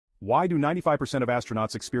Why do 95% of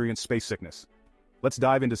astronauts experience space sickness? Let's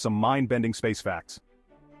dive into some mind-bending space facts.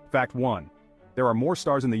 Fact 1. There are more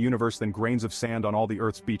stars in the universe than grains of sand on all the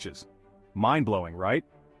Earth's beaches. Mind-blowing, right?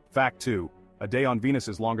 Fact 2. A day on Venus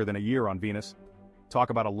is longer than a year on Venus.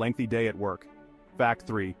 Talk about a lengthy day at work. Fact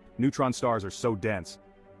 3. Neutron stars are so dense.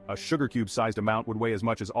 A sugar cube-sized amount would weigh as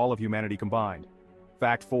much as all of humanity combined.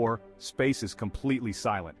 Fact 4. Space is completely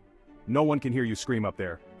silent. No one can hear you scream up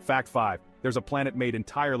there. Fact 5. There's a planet made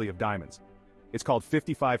entirely of diamonds. It's called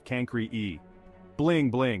 55 Cancri E. Bling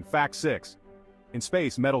bling. Fact 6. In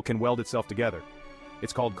space, metal can weld itself together.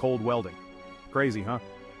 It's called cold welding. Crazy, huh?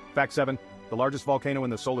 Fact 7. The largest volcano in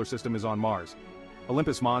the solar system is on Mars.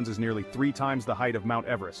 Olympus Mons is nearly 3 times the height of Mount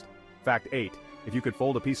Everest. Fact 8. If you could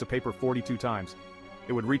fold a piece of paper 42 times,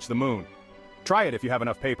 it would reach the moon. Try it if you have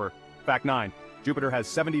enough paper. Fact 9. Jupiter has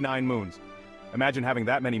 79 moons. Imagine having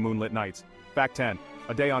that many moonlit nights. Fact 10.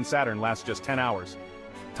 A day on Saturn lasts just 10 hours.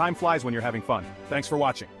 Time flies when you're having fun. Thanks for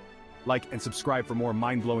watching. Like and subscribe for more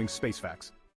mind-blowing space facts.